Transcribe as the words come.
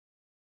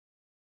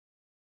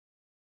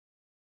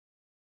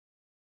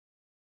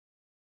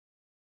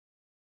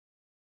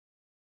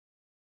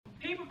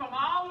from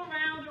all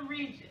around the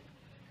region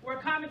were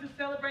coming to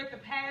celebrate the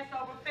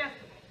Passover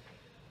festival.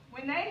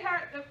 When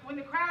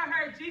the crowd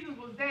heard Jesus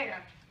was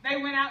there, they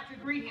went out to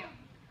greet him.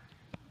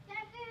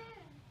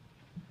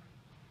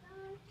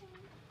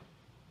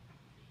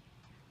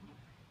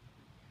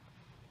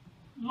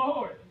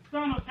 Lord,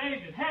 Son of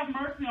David, have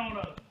mercy on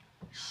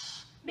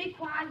us. Be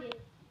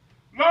quiet.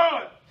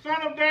 Lord, Son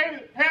of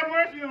David, have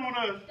mercy on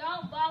us.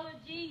 Don't bother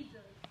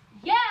Jesus.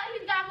 Yeah,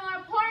 he's got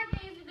more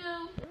important things to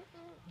do.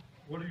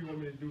 What do you want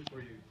me to do for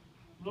you?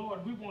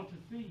 Lord, we want to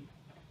see.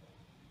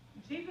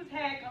 Jesus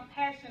had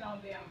compassion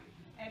on them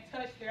and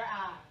touched their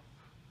eyes.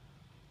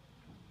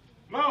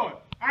 Lord,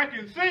 I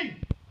can see.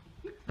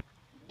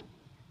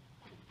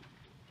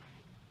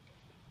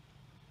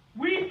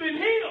 We've been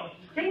healed.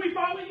 Can we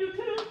follow you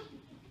too?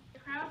 The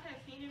crowds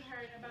had seen and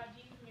heard about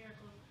Jesus'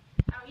 miracles,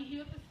 how he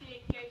healed the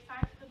sick, gave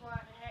sight to the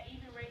blind, and had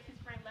even raised his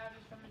friend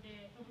Lazarus from the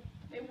dead.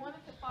 They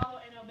wanted to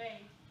follow and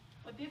obey,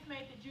 but this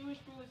made the Jewish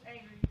rulers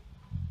angry.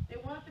 They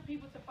wanted the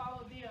people to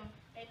follow them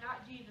and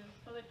not Jesus,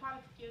 so they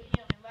plotted to kill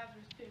him and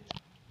Lazarus too.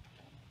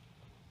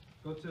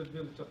 Go to the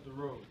village up the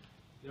road.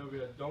 There will be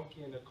a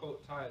donkey and a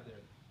colt tied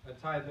there.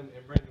 Untie them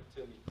and bring them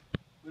to me.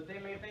 But they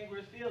may think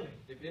we're stealing.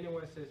 If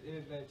anyone says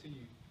anything to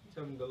you,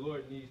 tell them the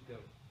Lord needs them.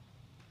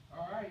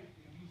 All right,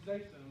 if you say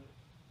so.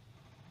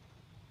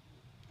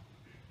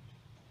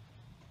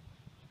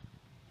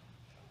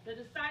 The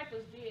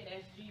disciples did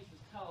as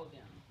Jesus told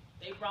them.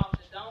 They brought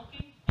the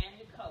donkey and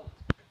the colt,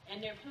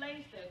 and they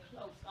placed their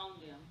cloaks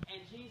on them,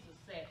 and Jesus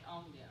sat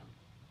on them.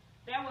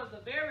 There was a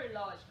very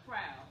large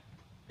crowd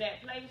that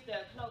placed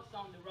their cloaks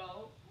on the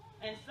road,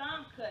 and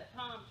some cut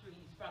palm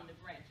trees from the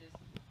branches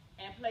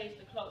and placed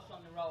the cloaks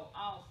on the road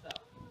also.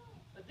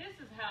 But this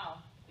is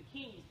how the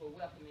kings were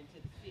welcomed into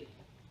the city.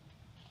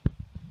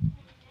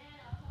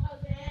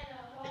 Hosanna,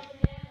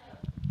 Hosanna,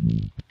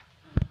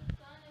 to the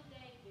Son of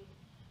David.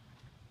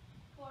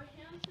 For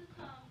him to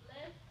come,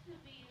 blessed to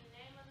be the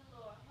name of the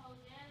Lord.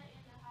 Hosanna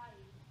in the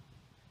highest.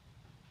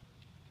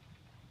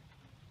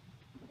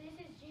 This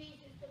is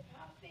Jesus, the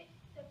prophet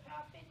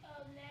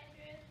of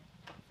Nazareth,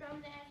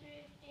 from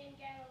Nazareth in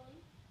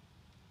Galilee.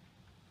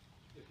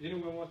 If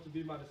anyone wants to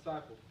be my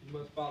disciple, he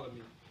must follow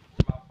me.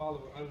 My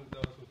follower under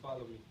those who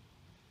follow me.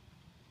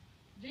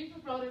 Jesus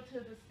rode into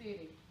the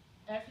city.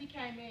 As he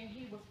came in,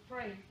 he was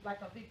praised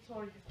like a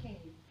victorious king.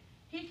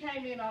 He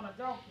came in on a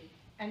donkey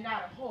and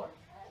not a horse,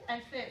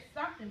 and said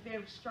something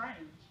very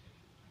strange.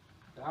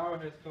 The hour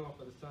has come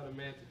for the Son of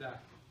Man to die.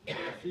 The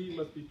seed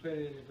must be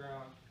planted in the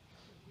ground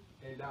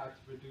and die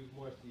to produce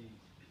more seeds.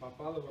 My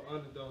follower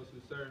under those who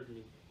serve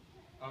me.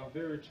 I'm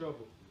very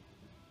troubled.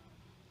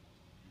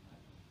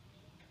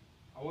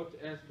 I want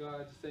to ask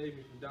God to save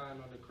me from dying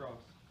on the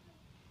cross.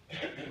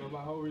 But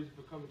my whole reason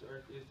for coming to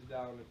earth is to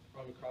die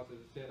on the cross as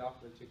a sin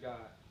offering to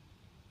God.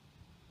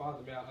 Father,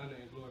 may I honor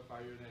and glorify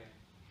your name.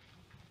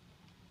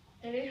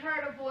 And he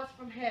heard a voice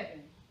from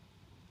heaven.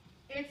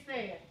 It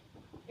said,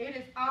 it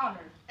is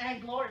honored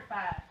and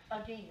glorified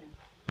again.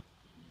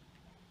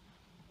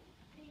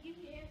 Did you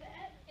hear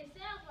that? It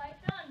sounds like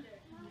thunder.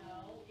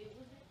 No, it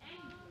was an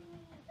angel.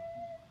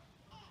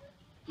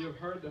 You have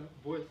heard the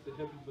voice to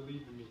help you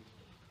believe in me.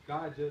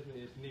 God's judgment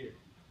is near.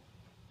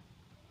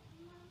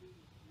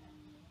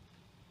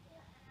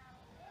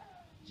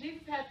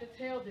 Jesus had to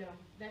tell them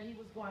that he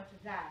was going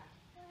to die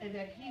and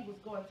that he was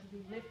going to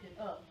be lifted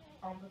up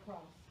on the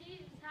cross.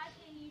 Jesus, how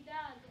can you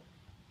die?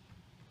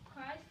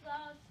 Christ's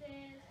law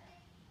says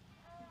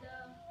the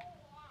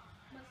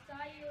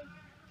Messiah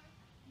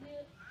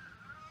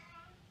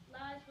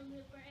lives will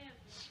live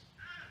forever.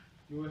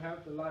 You will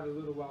have to light a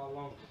little while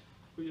longer.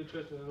 Put your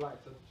trust in the light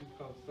so that you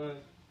become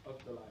sons of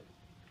the light.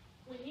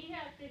 When he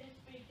had finished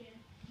speaking,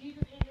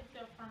 Jesus hid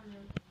himself from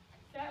them.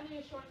 Sadly,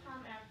 a short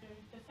time after,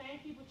 the same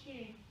people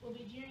cheering will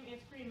be jeering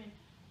and screaming,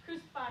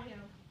 "Crucify him."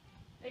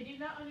 They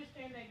did not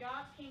understand that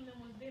God's kingdom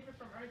was different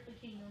from earthly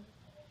kingdoms.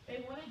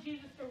 They wanted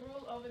Jesus to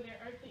rule over their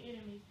earthly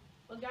enemies,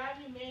 but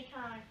God knew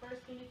mankind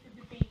first needed to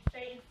defeat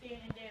Satan, sin,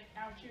 and death,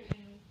 our true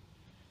enemies.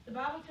 The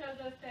Bible tells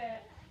us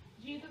that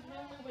Jesus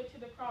willingly went to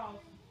the cross.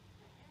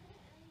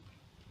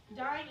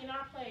 Dying in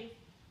our place,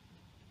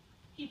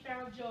 he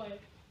found joy.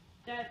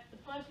 That the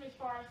punishment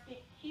for our sin,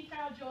 he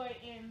found joy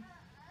in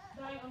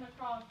dying on the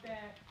cross,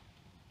 that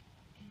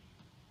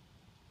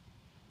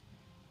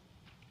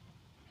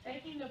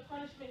taking the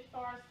punishment for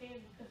our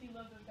sins because he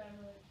loves us that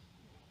much.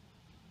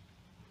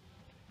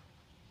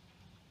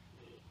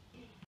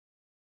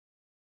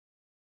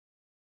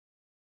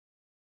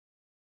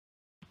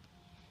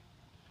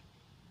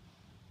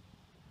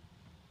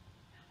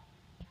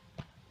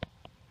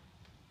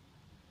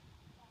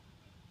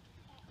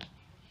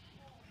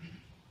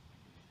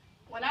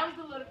 When I was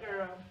a little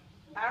girl,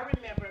 I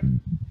remember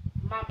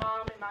my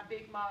mom and my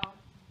big mom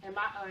and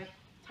my aunt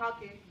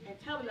talking and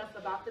telling us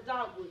about the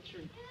dogwood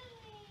tree.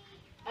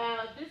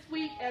 This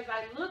week, as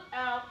I looked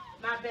out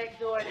my back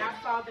door and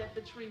I saw that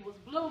the tree was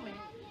blooming,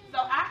 so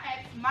I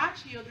asked my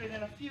children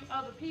and a few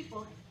other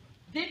people,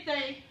 did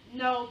they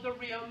know the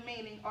real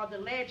meaning or the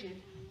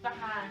legend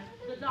behind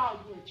the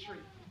dogwood tree?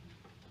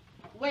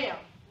 Well,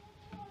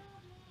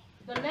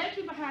 The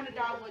legend behind the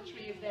dogwood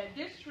tree is that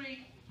this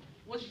tree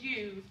was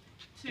used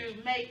to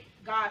make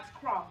God's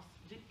cross,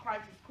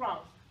 Christ's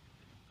cross.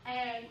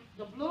 And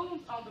the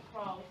blooms on the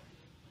cross,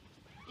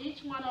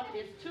 each one of them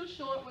is 2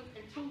 short ones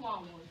and 2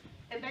 long ones.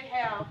 And they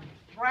have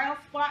brown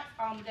spots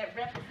on them that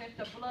represent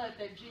the blood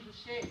that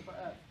Jesus shed for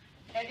us.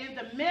 And in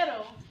the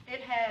middle,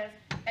 it has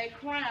a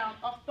crown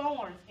of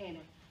thorns in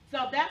it.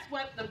 So that's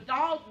what the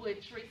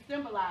dogwood tree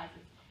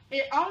symbolizes.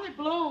 It only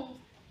blooms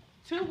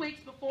 2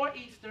 weeks before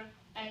Easter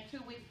and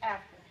 2 weeks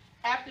after.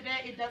 After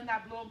that, it does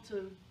not bloom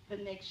to the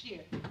next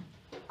year.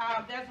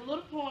 There's a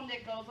little poem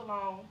that goes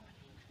along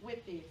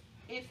with this.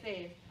 It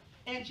says,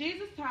 in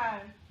Jesus'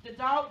 time, the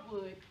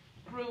dogwood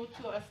grew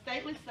to a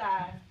stately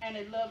size and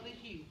a lovely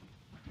hue.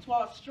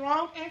 'Twas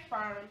strong and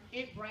firm,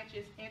 its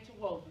branches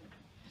interwoven.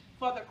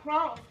 For the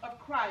cross of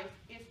Christ,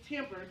 its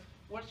timbers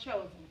were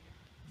chosen.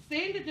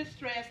 Seeing the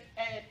distress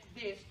at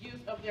this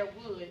use of their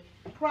wood,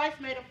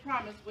 Christ made a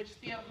promise which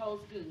still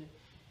holds good.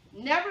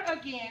 Never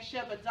again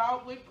shall the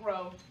dogwood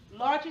grow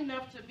large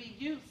enough to be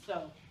used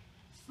so.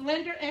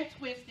 Slender and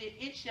twisted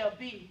it shall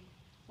be,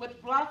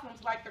 with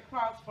blossoms like the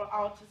cross for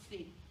all to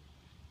see.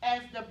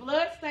 As the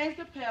blood stains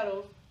the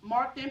petals,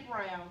 marked in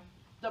brown,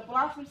 the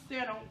blossom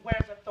center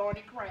wears a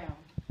thorny crown.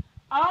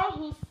 All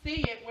who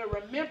see it will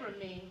remember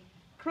me,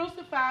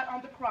 crucified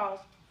on the cross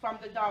from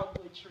the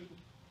dogwood tree.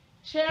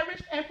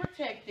 Cherished and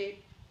protected,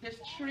 this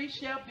tree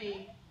shall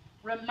be,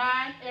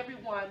 remind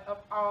everyone of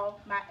all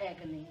my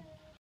agony.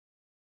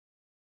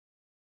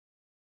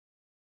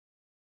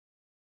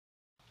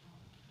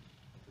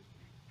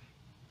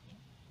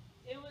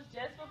 It was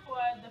just before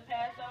the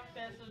Passover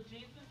festival.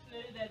 Jesus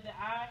knew that the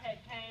hour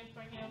had came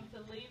for him to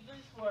leave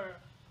this world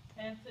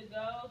and to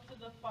go to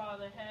the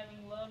Father,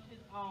 having loved his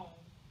own.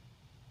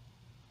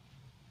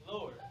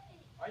 Lord,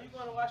 are you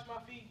going to wash my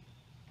feet?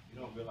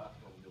 You don't realize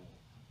what I'm doing,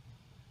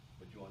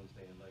 but you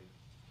understand later.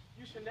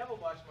 You should never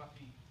wash my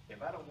feet.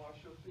 If I don't wash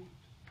your feet,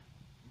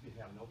 you can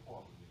have no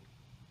part with me.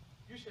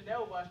 You should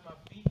never wash my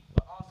feet,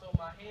 but also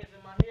my hands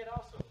and my head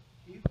also.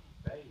 He who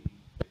bathes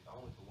is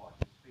only to wash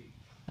his feet.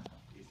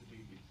 It's to be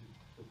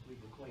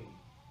completely clean.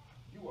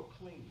 You are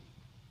clean.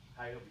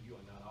 However, you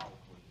are not all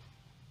clean.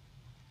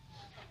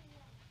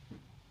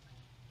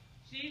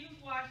 Jesus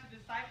washed the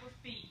disciples'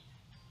 feet,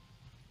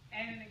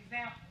 and an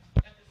example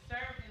that the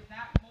servant is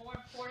not more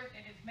important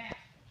than his master,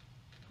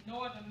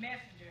 nor the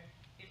messenger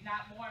is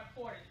not more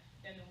important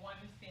than the one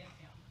who sent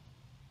him.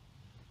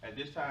 At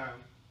this time,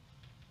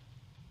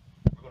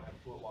 we're going to have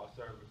a foot wash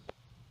service.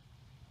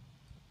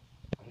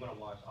 I'm going to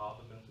wash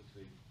all the ministers'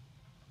 feet,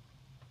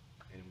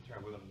 and in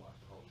return, we're going to wash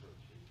the whole church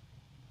feet.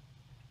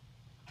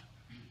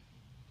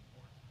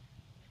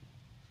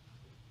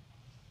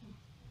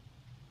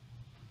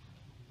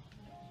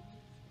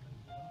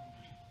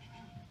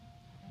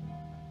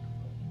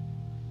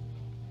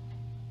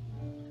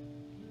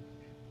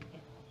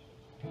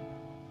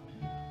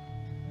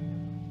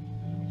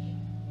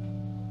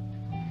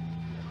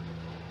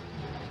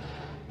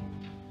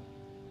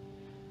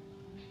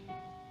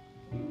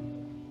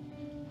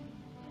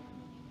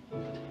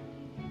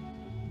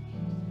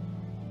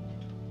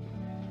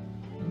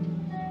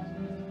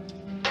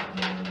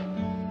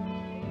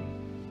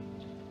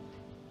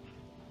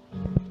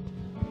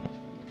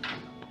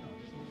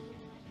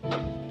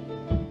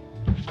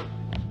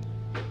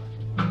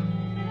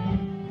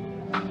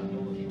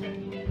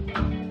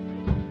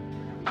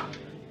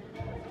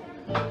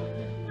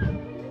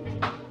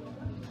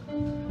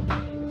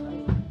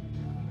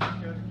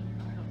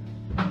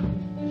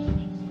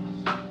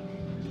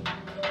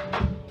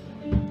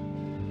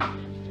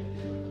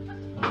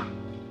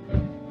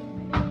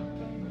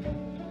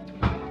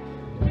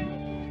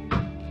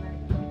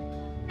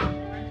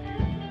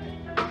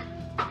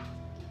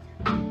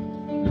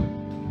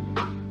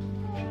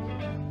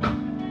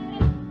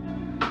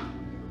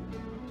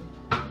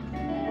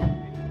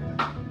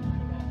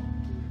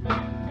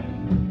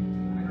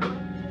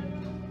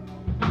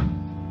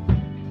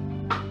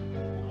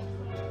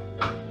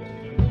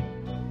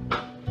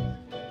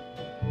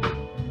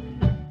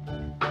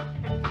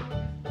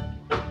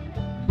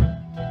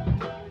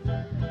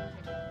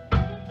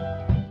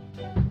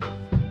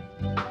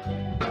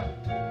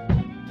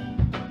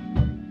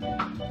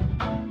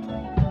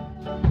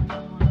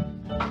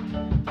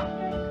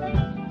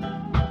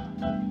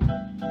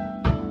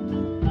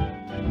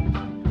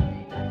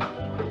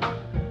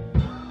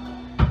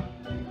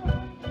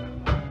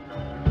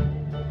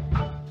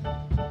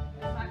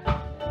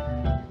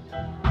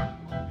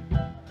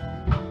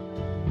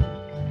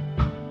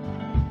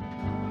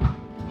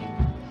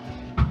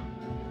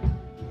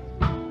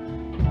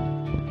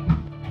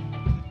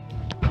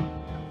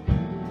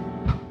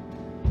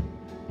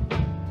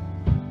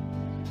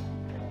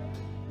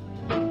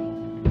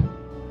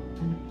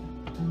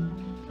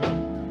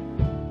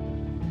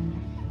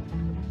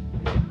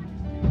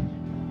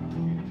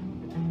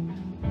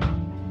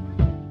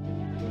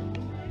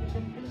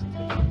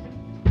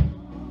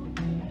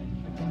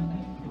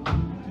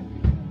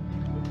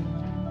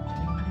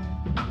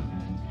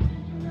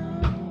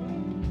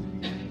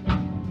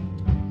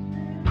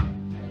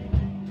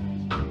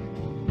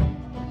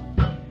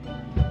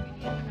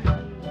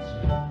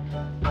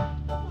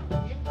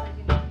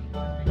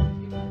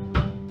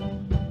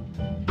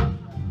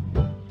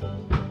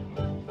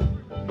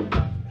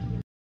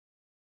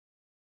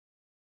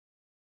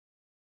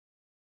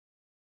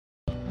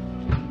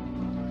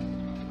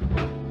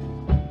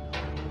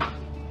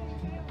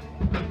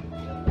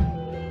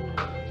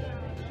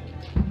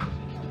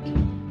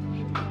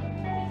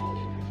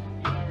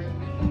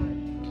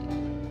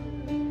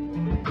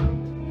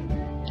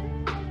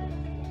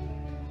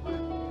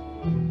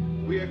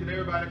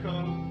 Everybody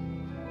come.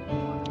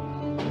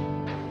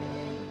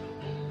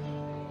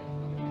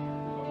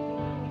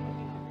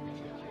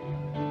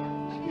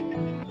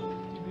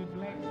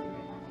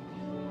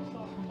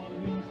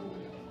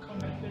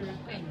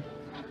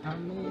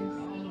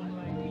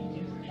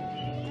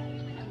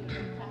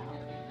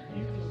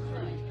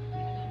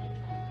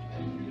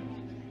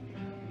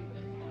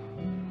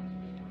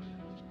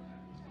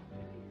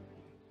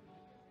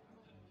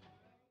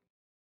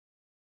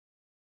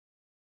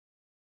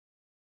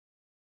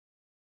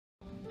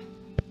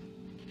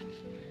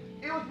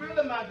 It was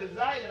really my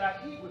desire that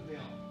I eat with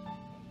them.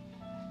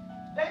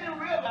 They didn't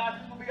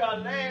realize this would be our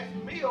last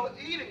meal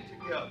eating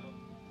together.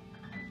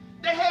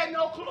 They had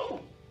no clue.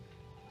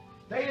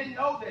 They didn't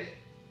know that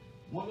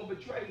one would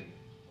betray me.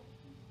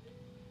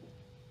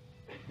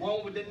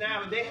 One would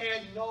deny me. They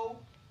had no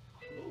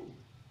clue.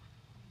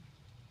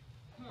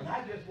 And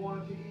I just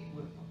wanted to eat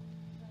with them.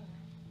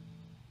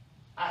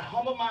 I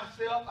humbled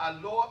myself. I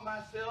lowered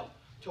myself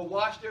to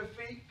wash their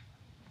feet.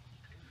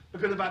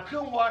 Because if I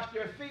couldn't wash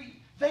their feet,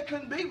 they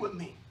couldn't be with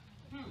me.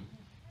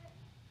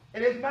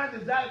 And it's my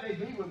desire they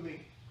be with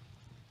me.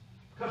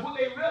 Because when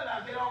they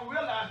realize, they don't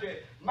realize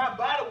that my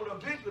body would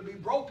eventually be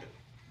broken.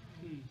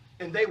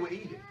 And they would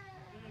eat it.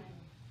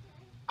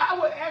 I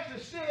would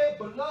actually shed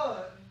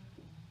blood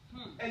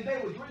and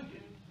they would drink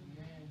it.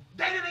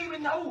 They didn't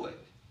even know it.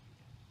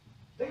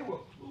 They were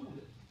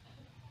clueless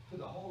to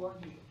the whole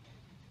ordeal.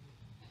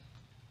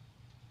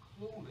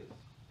 Clueless.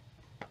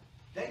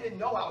 They didn't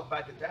know I was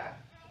about to die.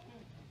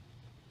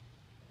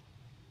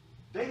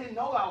 They didn't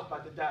know I was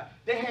about to die.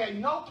 They had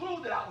no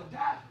clue that I would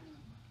die.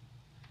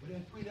 But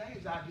in 3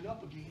 days, I'd get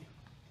up again.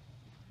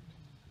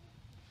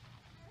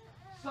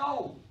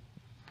 So,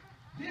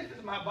 this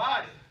is my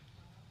body.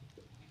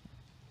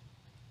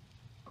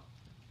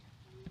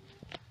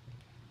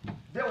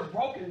 That was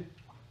broken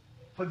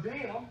for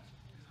them.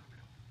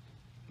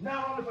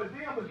 Not only for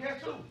them, but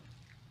guess who?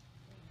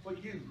 For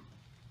you.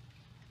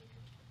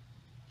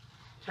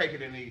 Take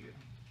it and eat it.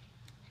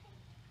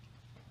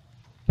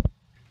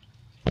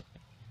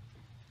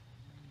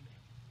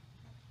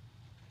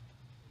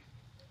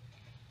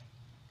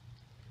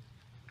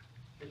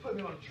 They put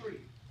me on a tree.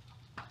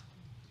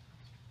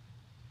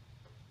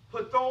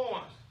 Put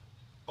thorns,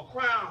 a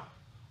crown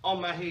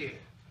on my head.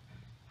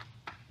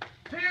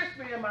 Pierced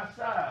me in my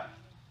side.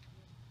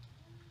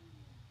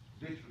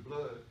 Literally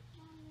blood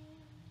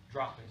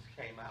droppings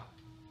came out.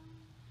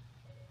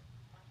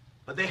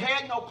 But they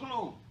had no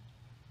clue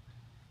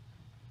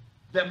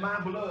that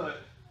my blood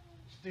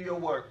still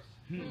works.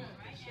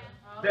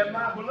 That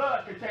my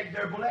blood can take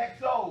their black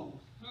souls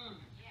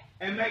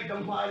and make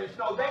them white as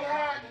snow. They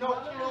had no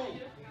clue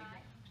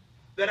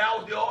that I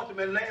was the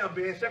ultimate lamb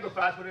being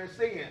sacrificed for their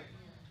sin.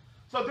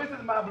 So this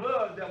is my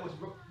blood that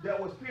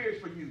was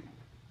pierced for you.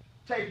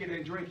 Take it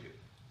and drink it.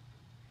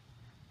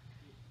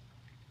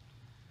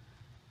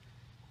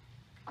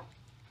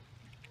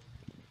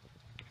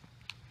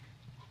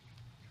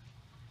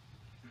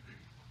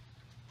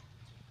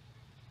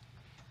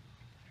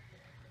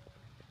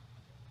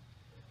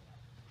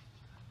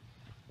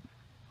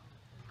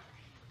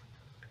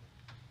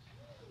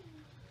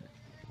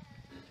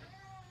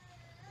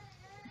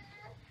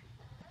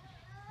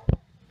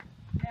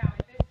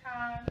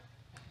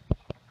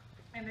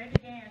 And they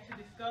began to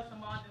discuss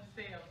among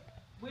themselves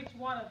which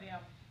one of them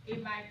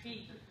it might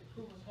be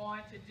who was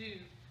going to do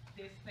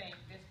this thing,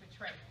 this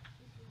betrayal.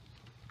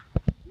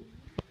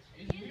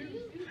 Is it you?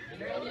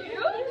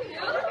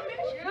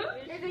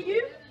 Is it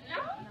you? No.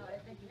 I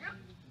think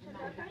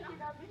it's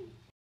not me.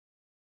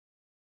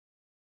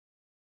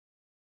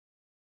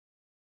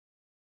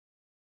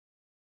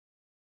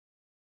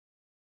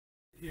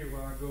 Here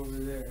while I go over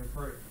there and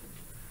pray.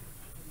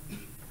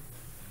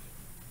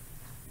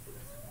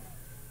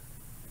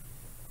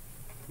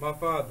 My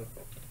Father,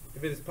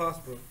 if it is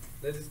possible,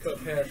 let this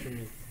cup pass from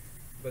me,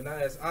 but not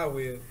as I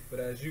will, but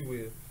as you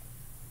will.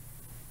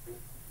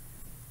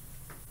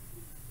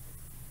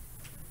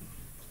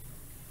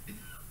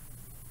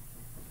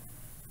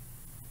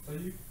 So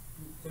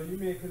you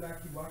men could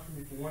not keep watching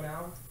me for 1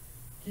 hour?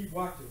 Keep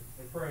watching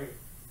and praying.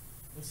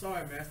 I'm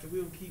sorry, Master.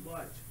 We'll keep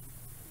watch.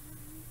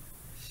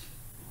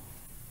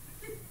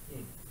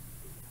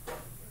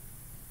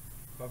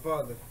 My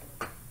Father,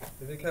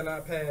 if it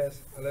cannot pass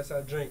unless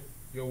I drink,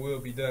 your will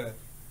be done.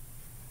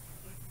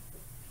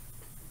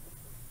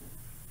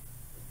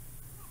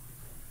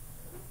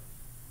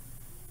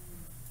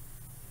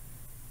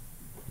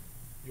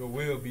 Your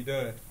will be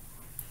done.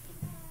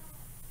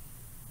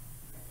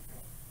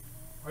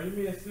 Are you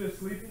men still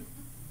sleeping?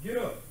 Get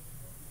up.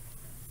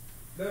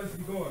 Let us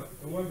be going.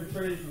 The one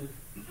betrays you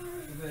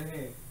is at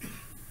hand.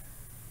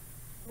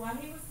 While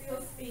he was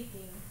still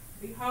speaking,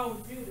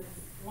 behold, Judas,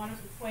 one of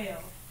the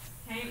 12,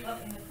 came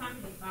up and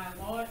accompanied by a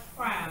large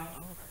crowd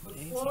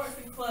with swords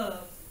and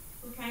clubs,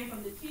 who came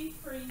from the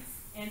chief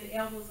priests and the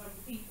elders of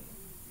the people.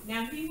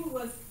 Now he who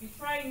was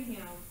betraying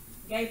him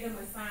gave them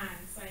a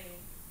sign,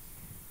 saying,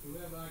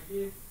 Whoever I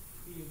kiss,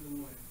 he is the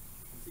one.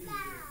 See you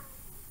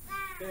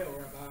there. Fail,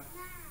 Rabbi.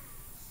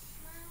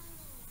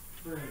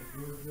 Friend,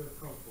 you will just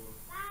come for us.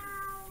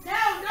 No,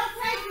 don't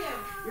take him.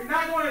 You're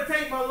not going to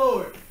take my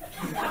Lord.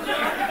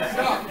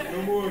 Stop.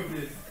 No more of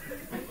this.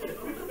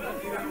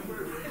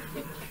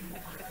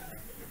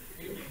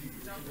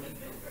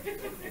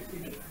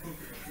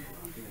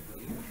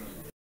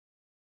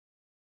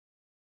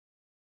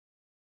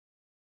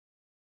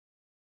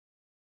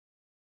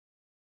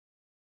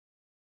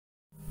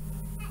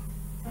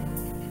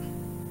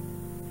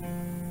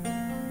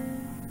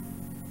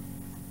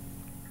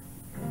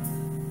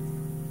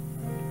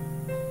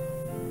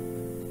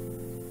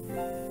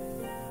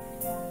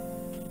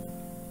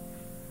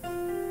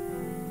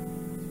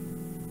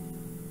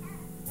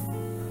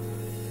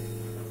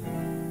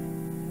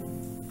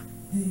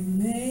 They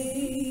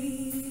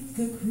made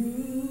the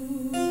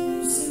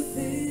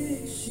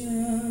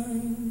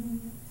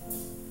crucifixion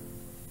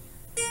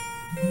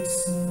look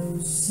so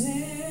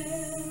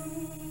simple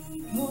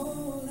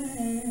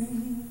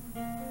and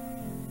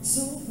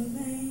so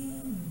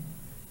plain.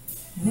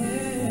 They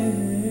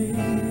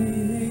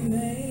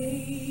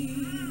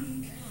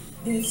make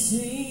it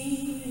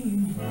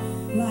seem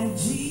like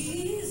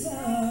Jesus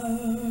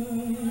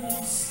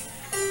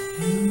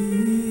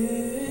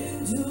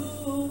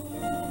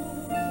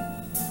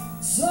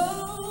so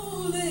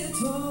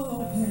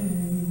little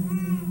pain.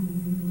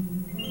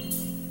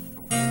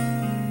 I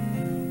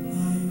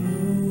know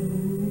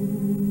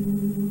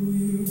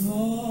you've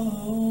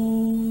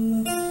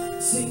all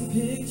seen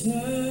pictures,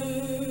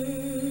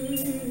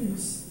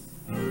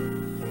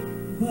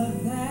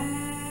 but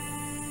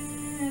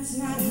that's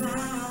not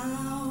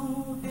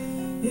how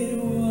it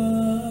was.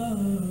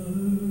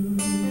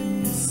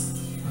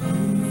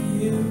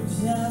 You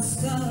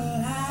just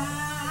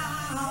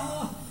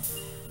allow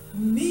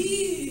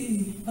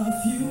me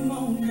a few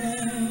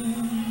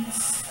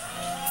moments,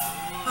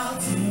 I'll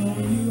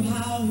tell you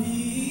how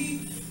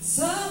he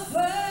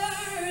suffered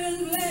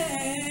and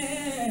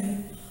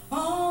bled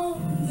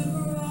on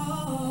the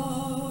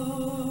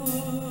cross.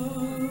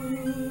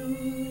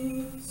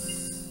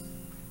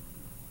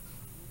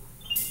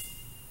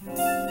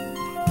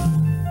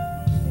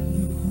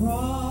 The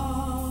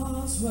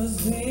cross was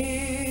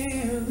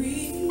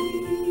very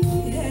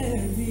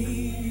heavy.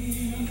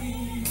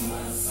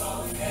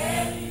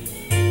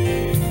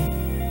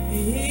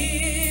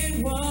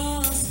 It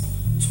was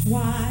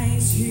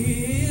twice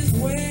his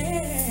weight.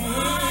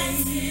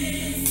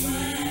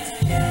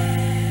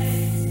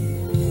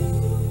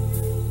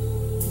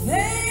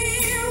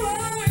 There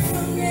were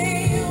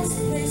nails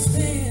placed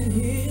in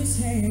his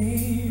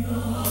hands.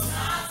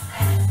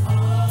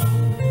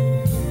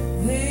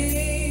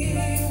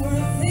 They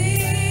were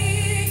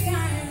thick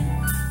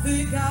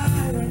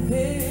iron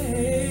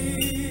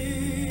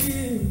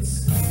pins.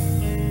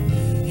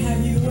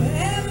 Have you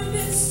ever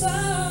been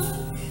stuck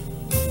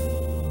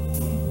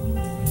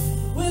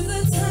with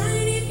a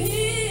tiny pin?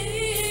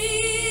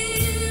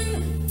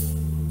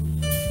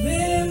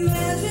 Then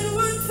imagine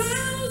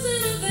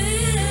 1,000 of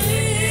them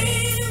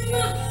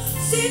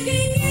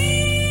sticking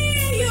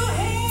in your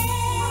head.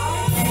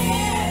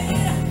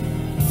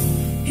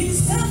 He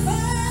suffered.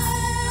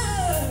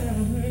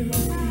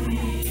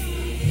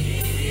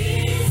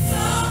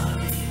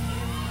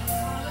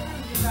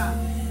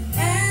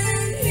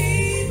 And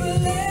he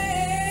bled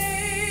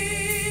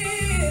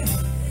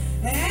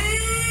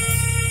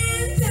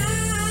and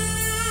died.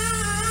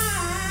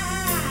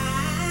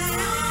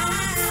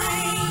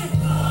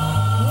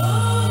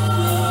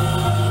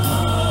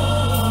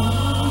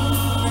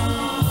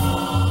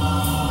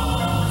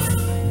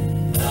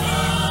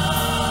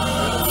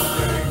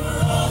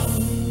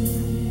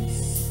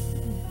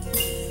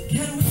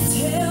 Can we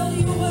tell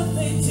you what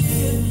they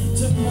did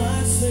to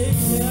my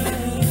Savior?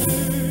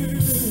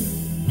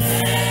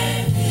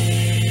 They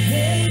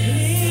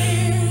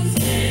pierced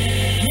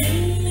him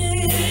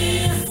in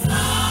his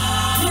side.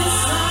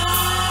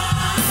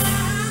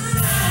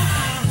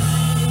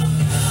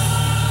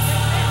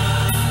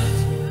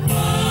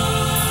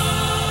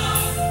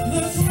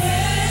 The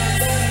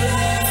precious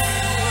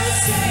blood was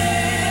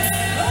shed.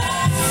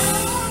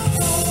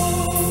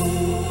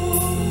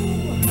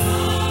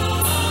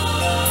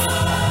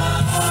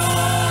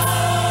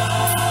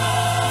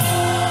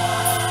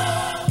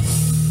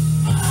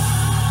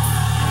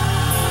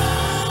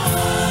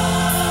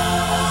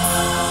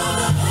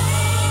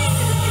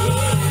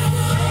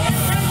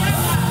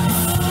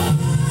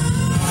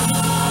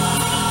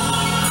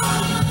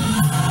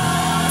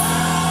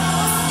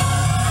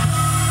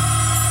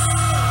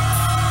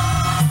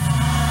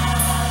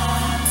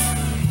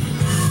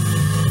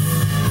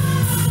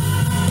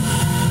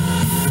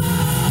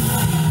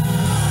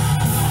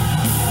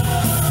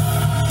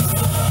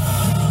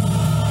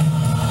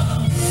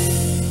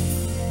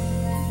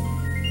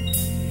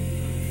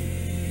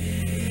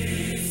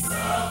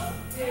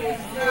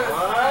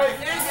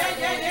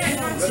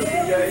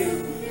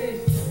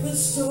 The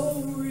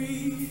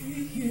story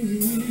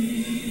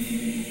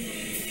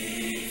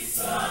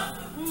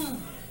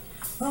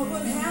of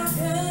what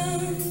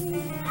happened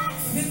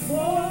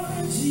before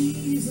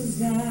Jesus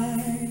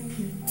died.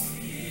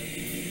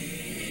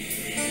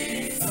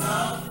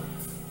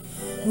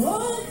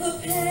 Oh, the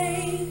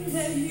pain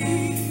that he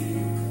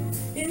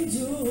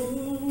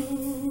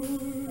endured.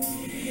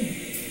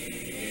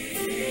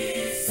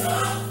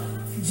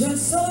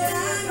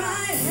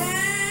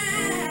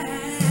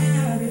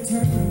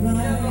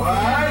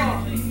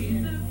 Right.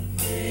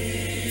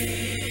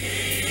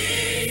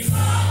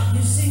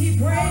 You see, he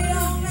prayed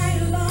all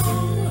night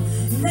long.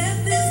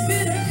 Let this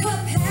bitter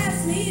cup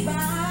pass me by.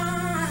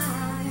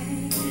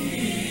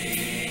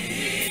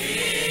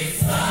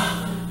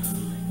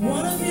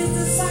 One of his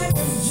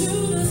disciples,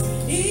 Judas,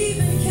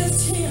 even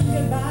kissed him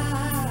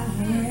goodbye.